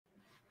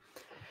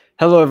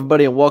Hello,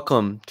 everybody, and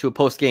welcome to a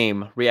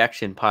post-game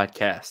reaction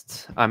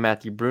podcast. I'm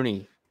Matthew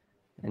Brune,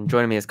 and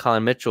joining me is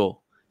Colin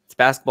Mitchell. It's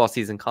basketball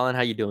season. Colin,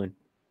 how you doing?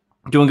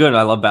 Doing good.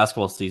 I love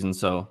basketball season.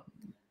 They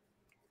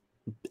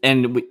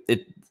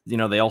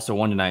also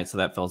won tonight, so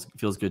that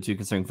feels good too,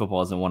 considering football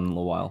hasn't won in a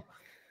little while.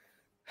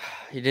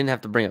 You didn't have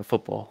to bring up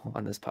football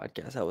on this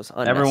podcast. That was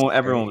unnecessary.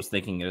 Everyone was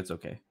thinking it. It's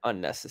okay.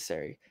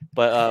 Unnecessary.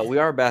 But we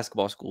are a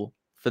basketball school.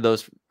 For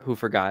those who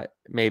forgot,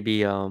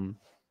 maybe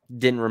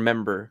didn't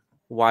remember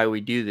why we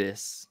do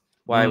this,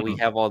 why we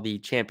have all the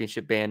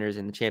championship banners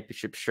and the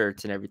championship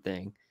shirts and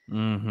everything.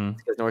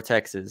 Because North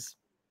Texas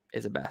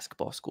is a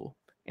basketball school.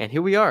 And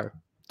here we are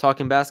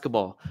talking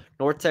basketball.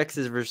 North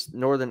Texas versus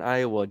Northern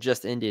Iowa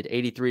just ended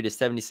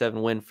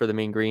 83-77 win for the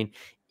Mean Green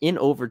in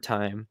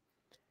overtime.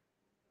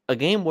 A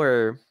game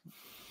where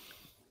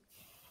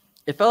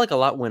it felt like a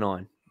lot went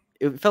on.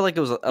 It felt like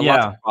it was a lot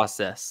to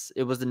process.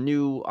 It was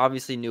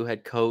obviously new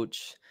head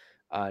coach,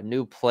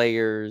 new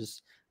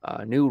players,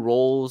 new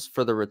roles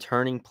for the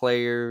returning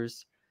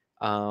players.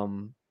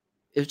 It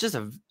was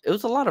a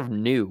lot of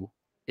new.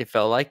 It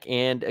felt like,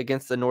 and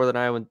against the Northern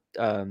Iowa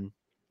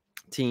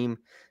team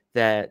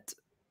that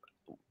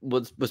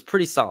was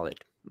pretty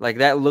solid. Like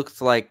that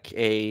looked like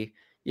a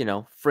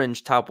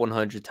fringe top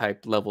 100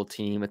 type level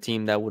team, a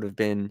team that would have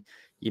been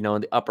in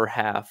the upper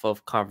half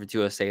of Conference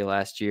USA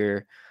last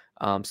year.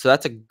 So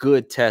that's a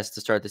good test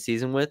to start the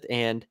season with,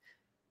 and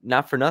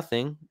not for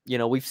nothing,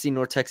 we've seen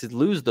North Texas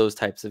lose those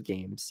types of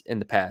games in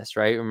the past,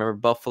 right? Remember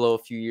Buffalo a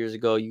few years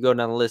ago? You go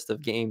down the list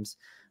of games,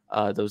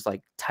 those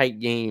like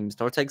tight games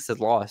North Texas has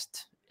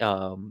lost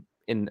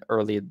in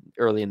early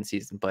in the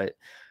season, but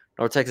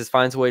North Texas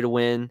finds a way to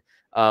win.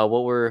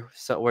 Where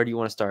do you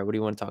want to start? What do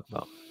you want to talk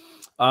about?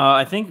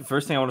 I think the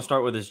first thing I want to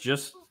start with is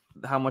just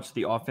how much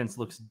the offense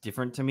looks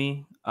different to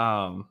me.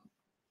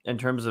 In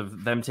terms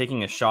of them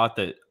taking a shot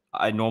that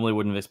I normally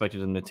wouldn't have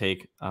expected them to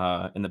take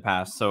in the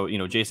past. So,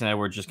 Jason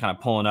Edwards just kind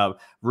of pulling up.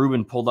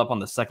 Ruben pulled up on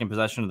the second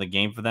possession of the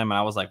game for them, and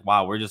I was like,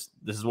 wow, this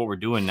is what we're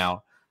doing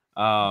now.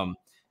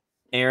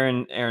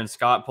 Aaron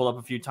Scott pulled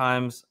up a few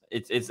times.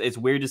 It's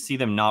weird to see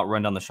them not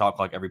run down the shot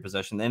clock every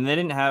possession. And they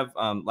didn't have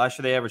last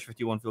year they averaged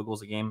 51 field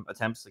goals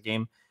attempts a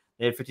game.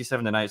 They had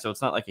 57 tonight, so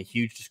it's not like a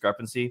huge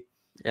discrepancy.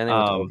 And they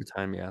went to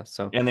overtime, yeah.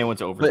 And they went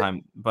to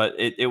overtime, but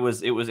it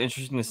was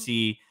interesting to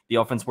see the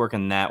offense work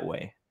in that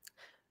way.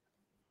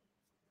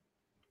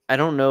 I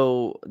don't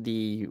know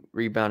the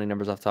rebounding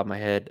numbers off the top of my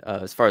head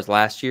as far as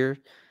last year,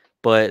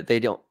 but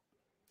they don't.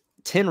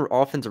 10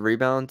 offensive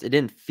rebounds, it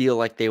didn't feel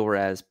like they were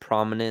as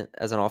prominent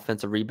as an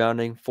offensive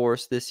rebounding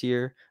force this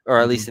year, or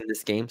at least in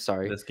this game.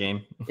 Sorry,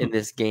 in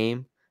this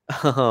game.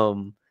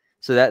 So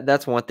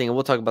that's one thing, and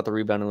we'll talk about the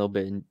rebound a little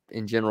bit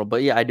in general.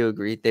 But yeah, I do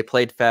agree. They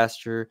played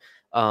faster.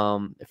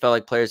 It felt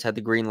like players had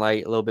the green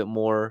light a little bit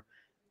more.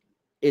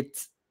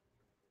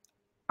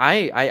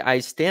 I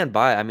stand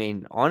by. I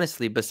mean,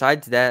 honestly,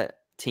 besides that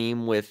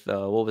team with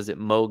what was it,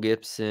 Mo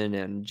Gibson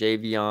and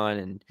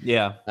Javion and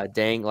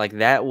Dang, like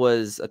that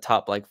was a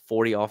top like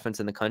 40 offense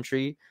in the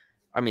country.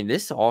 I mean,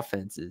 this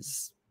offense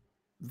is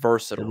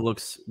versatile. It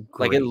looks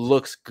great. Like it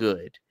looks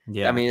good.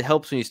 Yeah, I mean, it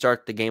helps when you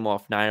start the game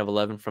off 9 of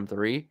 11 from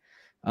 3.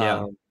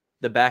 Yeah.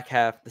 The back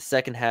half, the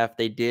second half,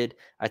 I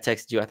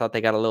texted you. I thought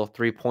they got a little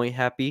 3-point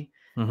happy.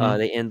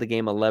 They end the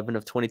game 11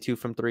 of 22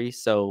 from 3.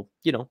 So,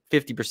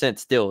 50%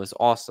 still is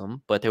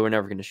awesome, but they were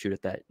never going to shoot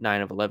at that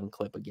 9 of 11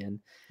 clip again.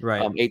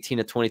 Right. 18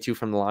 of 22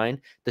 from the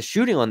line. The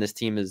shooting on this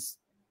team is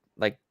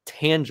like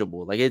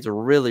tangible. Like it's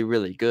really,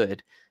 really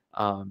good.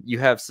 You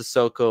have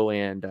Sissoko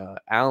and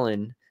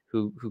Allen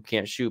who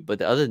can't shoot,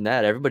 but other than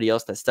that, everybody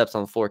else that steps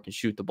on the floor can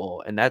shoot the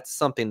ball. And that's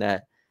something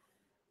that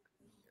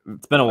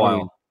it's been a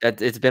while.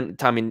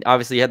 I mean,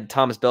 obviously you had the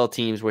Thomas Bell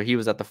teams where he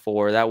was at the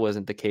 4. That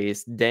wasn't the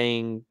case.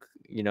 Dang,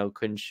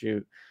 couldn't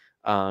shoot.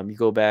 You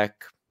go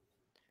back,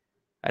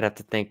 I'd have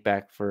to think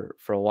back for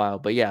a while,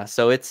 but yeah,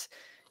 so it's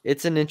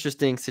an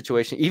interesting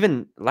situation.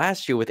 Even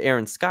last year with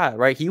Aaron Scott,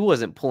 right? He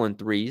wasn't pulling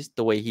threes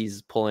the way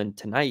he's pulling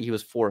tonight. He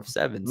was 4 of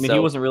 7. I mean, he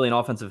wasn't really an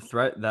offensive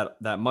threat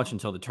that much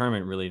until the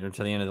tournament, really,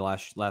 until the end of the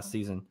last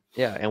season.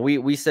 Yeah, and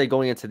we said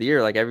going into the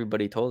year, like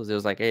everybody told us, it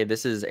was like, hey,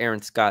 this is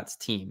Aaron Scott's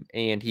team,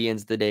 and he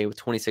ends the day with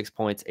 26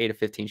 points, 8 of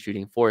 15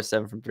 shooting, 4 of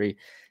 7 from 3,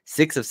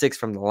 6 of 6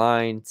 from the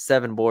line,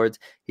 7 boards.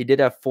 He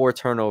did have 4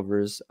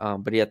 turnovers,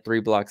 but he had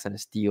 3 blocks and a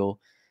steal.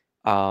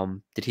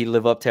 Did he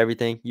live up to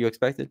everything you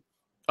expected?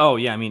 Oh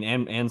yeah, I mean,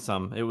 and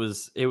some. It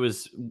was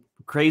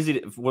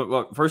crazy.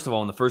 First of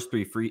all, in the first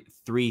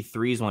three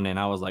threes went in,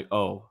 I was like,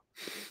 oh,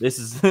 this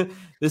is a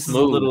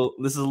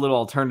little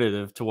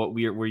alternative to what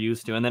we're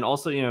used to. And then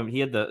also, he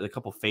had a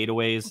couple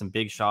fadeaways, some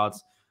big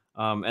shots,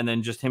 and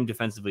then just him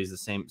defensively is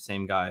the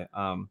same guy.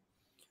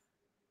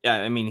 Yeah,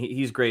 I mean,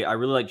 he's great. I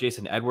really like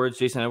Jason Edwards.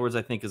 Jason Edwards,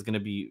 I think, is going to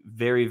be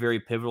very, very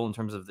pivotal in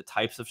terms of the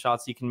types of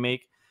shots he can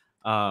make.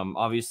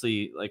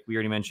 Obviously, like we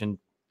already mentioned,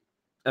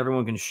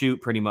 everyone can shoot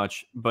pretty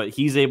much, but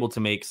he's able to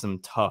make some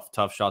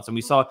tough shots. And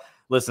we saw,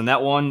 listen,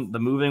 that one, the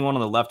moving one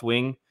on the left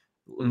wing,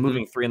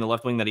 moving 3 on the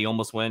left wing that he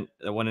almost went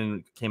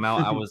and came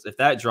out. If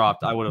that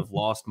dropped, I would have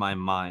lost my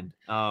mind.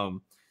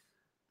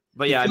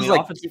 But He yeah, I feels mean,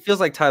 like he feels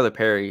like Tyler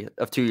Perry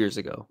of 2 years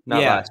ago,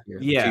 not yeah, last year,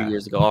 2 yeah,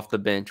 years ago off the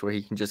bench where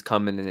he can just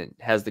come in and it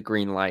has the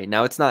green light.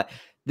 Now it's not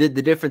the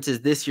difference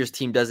is this year's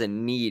team doesn't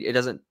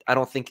I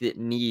don't think it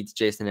needs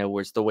Jason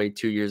Edwards the way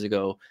 2 years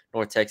ago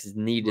North Texas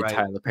needed right,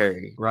 Tyler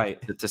Perry right,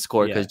 to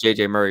score yeah, because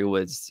JJ Murray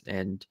was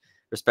and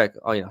respect,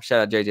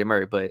 shout out JJ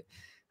Murray, but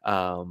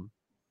um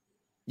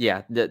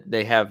yeah,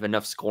 they have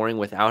enough scoring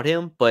without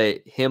him,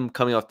 but him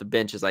coming off the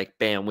bench is like,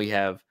 bam, we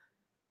have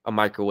a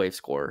microwave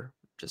scorer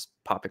just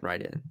popping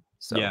right in.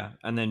 So yeah.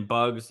 And then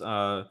Bugs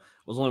was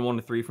only 1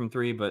 to 3 from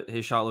 3, but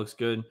his shot looks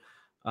good.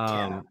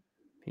 yeah, Um,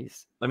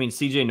 he's I mean,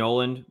 CJ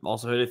Noland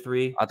also hit a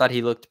 3. I thought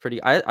he looked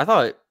pretty I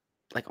thought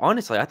like,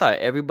 honestly, I thought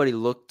everybody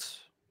looked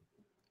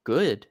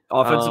good,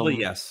 Offensively,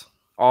 yes.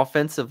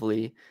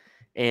 offensively,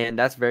 and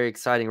that's very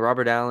exciting.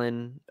 Robert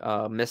Allen,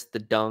 missed the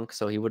dunk,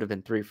 so he would have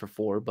been 3 for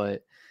 4,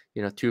 but,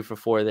 2 for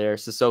 4 there.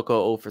 Sissoko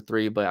 0 for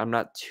 3, but I'm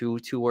not too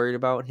worried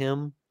about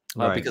him,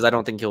 Right. because I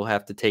don't think he'll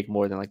have to take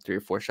more than, like, 3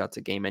 or 4 shots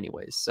a game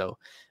anyways, so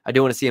I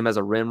do wanna see him as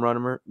a rim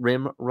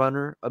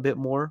runner a bit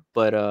more,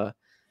 but,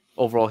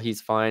 overall,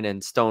 he's fine,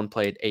 and Stone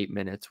played 8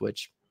 minutes,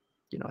 which,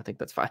 I think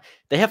that's fine.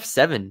 They have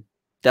 7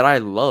 that I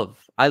love.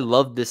 I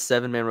love this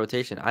 7-man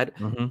rotation.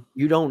 Mhm.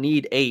 You don't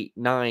need 8,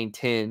 9,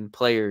 10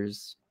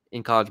 players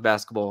in college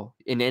basketball,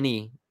 in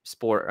any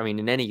sport, I mean,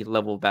 in any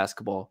level of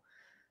basketball.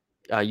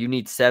 You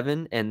need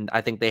 7, and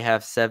I think they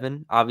have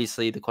 7.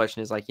 Obviously, the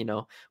question is, like,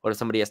 what if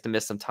somebody has to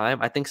miss some time?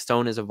 I think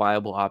Stone is a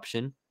viable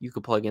option you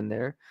could plug in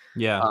there,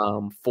 Yeah.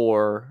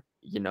 for,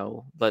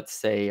 let's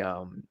say,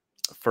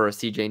 for a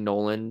CJ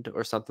Noland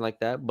or something like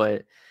that.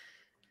 But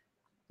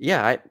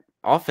yeah,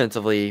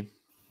 offensively,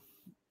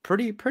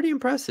 pretty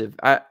impressive.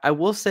 I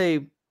will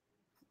say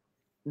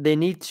they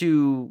need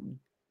to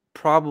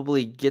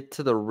probably get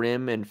to the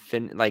rim and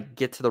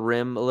get to the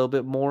rim a little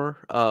bit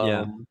more.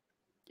 Yeah.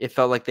 It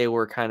felt like they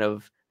were kind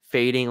of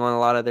fading on a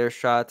lot of their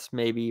shots,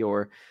 maybe,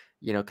 or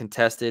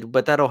contested.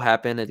 But that'll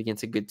happen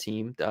against a good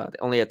team. They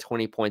only had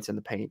 20 points in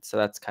the paint, so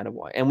that's kind of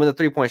why. And when the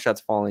 3-point shots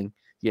falling,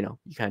 you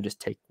kind of just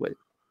take what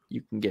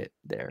you can get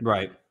there.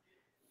 Right.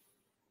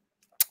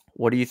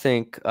 What do you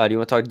think? Do you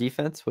want to talk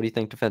defense? What do you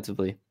think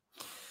defensively?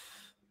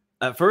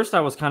 At first, I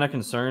was kind of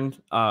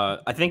concerned.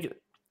 I think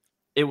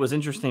it was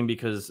interesting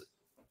because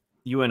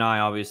you and I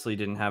obviously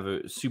didn't have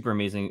a super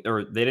amazing,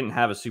 or they didn't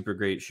have a super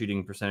great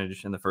shooting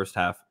percentage in the first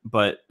half,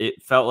 but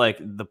it felt like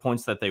the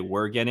points that they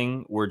were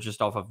getting were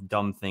just off of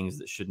dumb things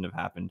that shouldn't have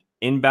happened.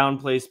 Inbound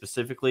plays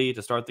specifically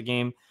to start the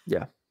game,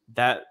 Yeah.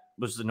 that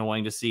was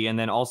annoying to see. And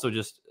then also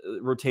just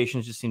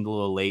rotations just seemed a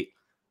little late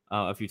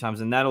a few times,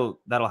 and that'll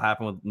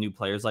happen with new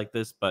players like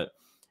this. But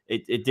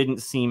it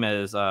didn't seem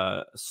as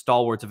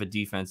stalwarts of a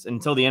defense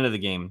until the end of the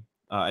game.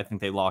 I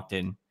think they locked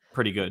in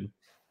pretty good.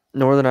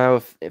 Northern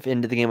Iowa if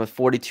into the game with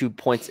 42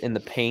 points in the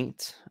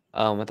paint.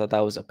 I thought that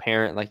was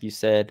apparent, like you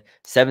said.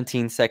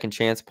 17 second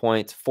chance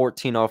points,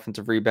 14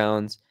 offensive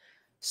rebounds.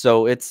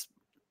 So it's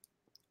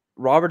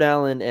Robert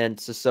Allen and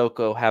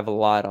Sissoko have a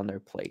lot on their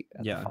plate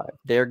at the Yeah, 5.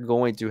 They're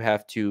going to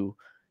have to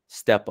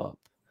step up.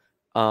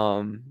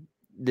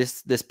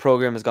 This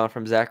program has gone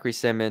from Zachary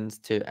Simmons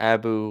to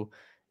Abu,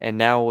 and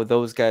now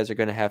those guys are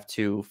going to have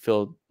to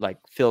fill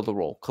the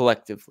role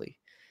collectively,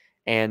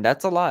 and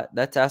that's a lot.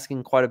 That's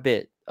asking quite a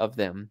bit of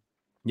them,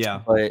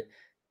 yeah, but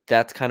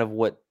that's kind of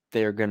what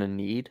they're going to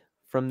need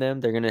from them.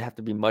 They're going to have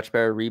to be much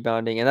better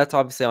rebounding, and that's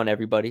obviously on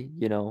everybody.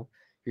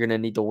 You're going to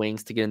need the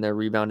wings to get in there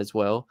rebound as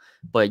well,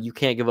 but you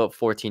can't give up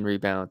 14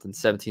 rebounds and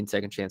 17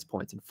 second chance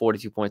points and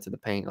 42 points in the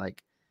paint.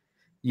 Like,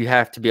 you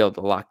have to be able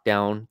to lock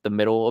down the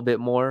middle a bit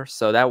more.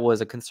 So that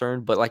was a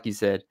concern. But like you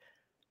said,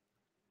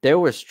 there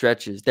were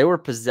stretches, there were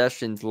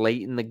possessions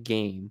late in the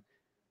game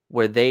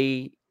where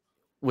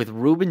with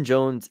Reuben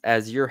Jones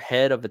as your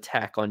head of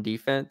attack on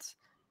defense,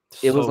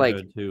 it was so like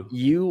good too.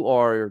 you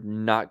are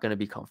not going to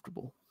be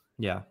comfortable.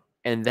 Yeah,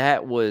 And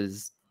that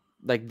was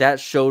that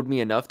showed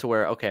me enough to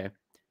where, okay,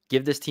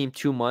 give this team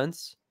 2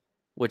 months,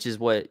 which is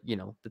what,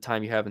 the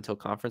time you have until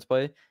conference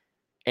play.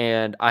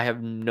 And I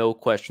have no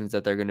questions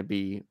that they're going to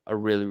be a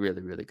really,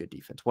 really, really good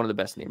defense. One of the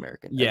best in the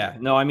American yeah.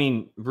 again. No, I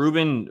mean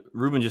Ruben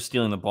just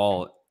stealing the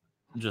ball,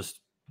 just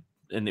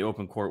in the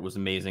open court was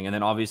amazing. And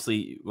then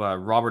obviously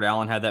Robert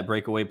Allen had that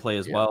breakaway play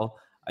as Yeah. well.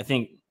 I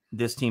think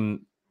this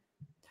team,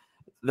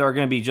 they're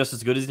going to be just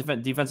as good as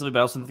defensively, but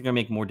I also think they're going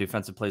to make more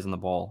defensive plays on the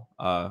ball.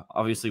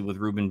 Obviously, with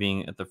Ruben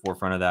being at the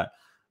forefront of that.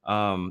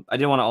 I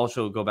did want to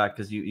also go back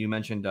because you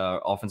mentioned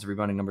offensive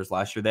rebounding numbers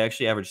last year. They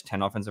actually averaged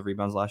 10 offensive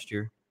rebounds last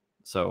year.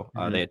 So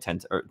Mhm. they had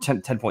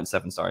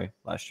 10.7, sorry,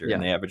 last year,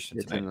 and Yeah. they averaged it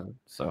It's tonight. in the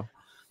So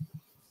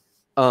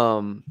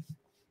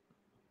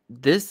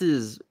this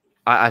is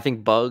I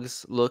think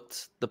Bugs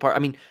looked the part. I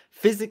mean,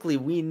 physically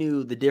we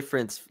knew the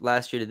difference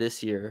last year to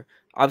this year.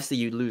 Obviously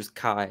you lose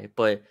Kai,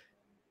 but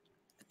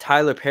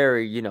Tyler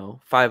Perry,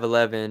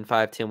 5'11,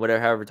 5'10,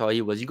 whatever, however tall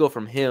he was, you go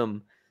from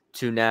him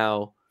to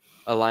now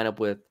a lineup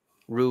with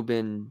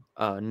Ruben,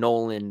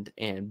 Noland,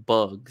 and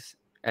Bugs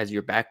as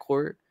your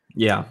backcourt.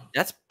 yeah,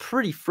 That's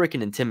pretty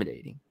freaking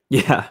intimidating.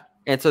 yeah,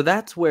 And so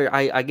that's where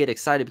I get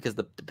excited because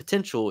the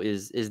potential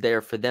is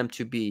there for them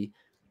to be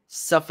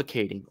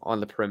suffocating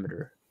on the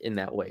perimeter in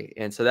that way.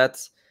 And so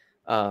that's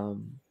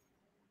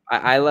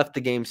I left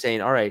the game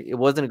saying, all right, it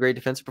wasn't a great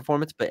defensive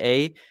performance, but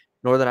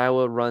Northern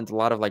Iowa runs a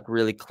lot of like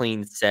really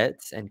clean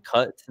sets and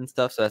cuts and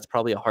stuff. So that's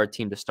probably a hard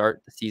team to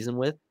start the season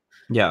with.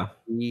 Yeah.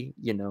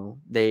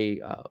 They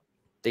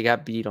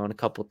got beat on a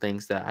couple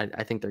things that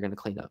I think they're going to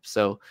clean up.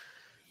 So,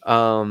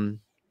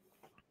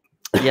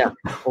 yeah,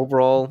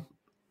 overall,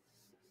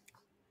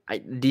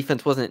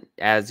 defense wasn't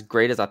as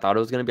great as I thought it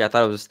was going to be.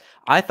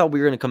 I thought we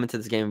were going to come into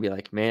this game and be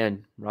like,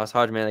 man, Ross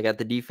Hodge, man, they got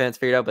the defense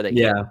figured out, but they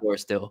can't score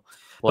still.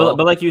 Well,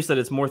 but like you said,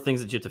 it's more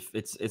things that you have to.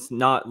 It's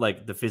not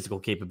like the physical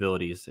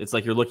capabilities. It's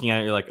like you're looking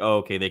at it, you're like, oh,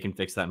 okay, they can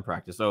fix that in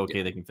practice. Oh,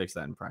 okay, they can fix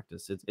that in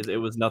practice. It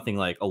was nothing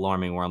like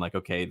alarming where I'm like,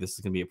 okay, this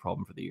is gonna be a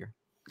problem for the year.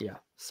 Yeah.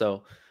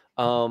 So,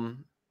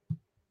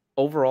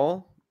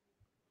 overall,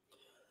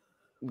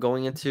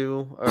 going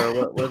into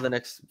what are the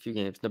next few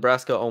games?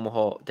 Nebraska,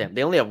 Omaha. Damn,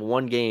 they only have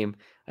one game,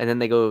 and then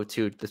they go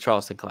to the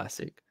Charleston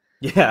Classic.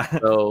 Yeah.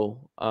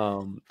 So,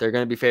 they're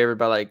going to be favored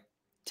by like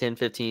 10,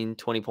 15,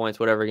 20 points,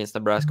 whatever, against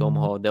Nebraska,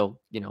 Omaha. They'll,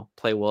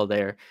 play well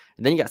there.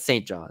 And then you got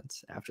St.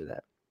 John's after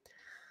that.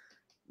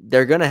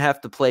 They're going to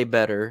have to play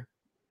better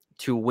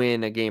to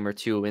win a game or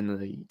two in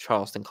the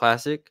Charleston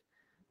Classic,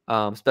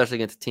 especially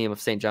against a team of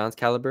St. John's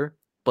caliber.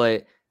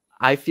 But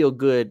I feel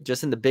good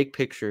just in the big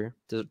picture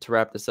to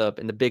wrap this up.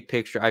 In the big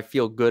picture, I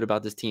feel good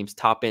about this team's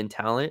top end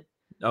talent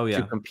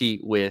to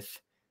compete with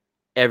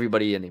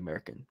everybody in the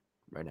American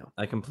right now.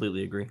 I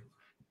completely agree.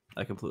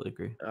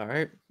 All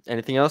right.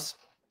 Anything else?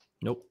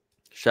 Nope.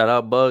 Shout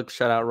out Bugs.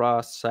 Shout out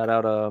Ross. Shout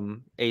out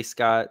A.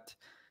 Scott.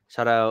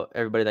 Shout out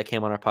everybody that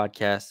came on our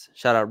podcast.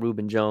 Shout out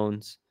Ruben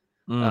Jones.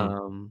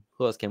 Who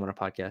else came on our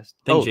podcast?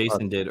 I think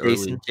Jason did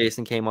early.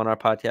 Jason came on our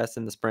podcast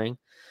in the spring.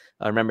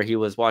 I remember he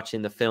was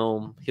watching the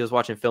film. He was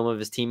watching film of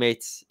his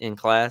teammates in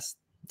class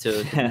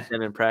to beat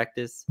them in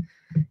practice.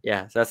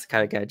 Yeah, so that's the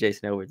kind of guy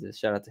Jason Edwards is.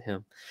 Shout out to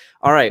him.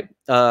 All right,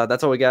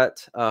 that's all we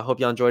got. Hope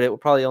y'all enjoyed it. We're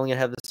probably only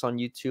gonna have this on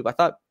YouTube. I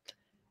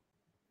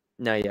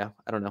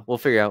don't know. We'll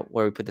figure out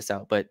where we put this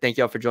out. But thank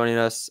y'all for joining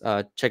us.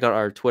 Check out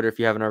our Twitter if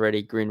you haven't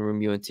already. Green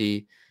Room UNT.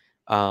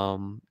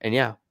 And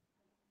yeah,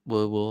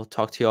 we'll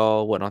talk to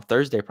y'all on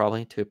Thursday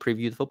probably to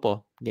preview the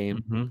football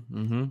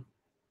game.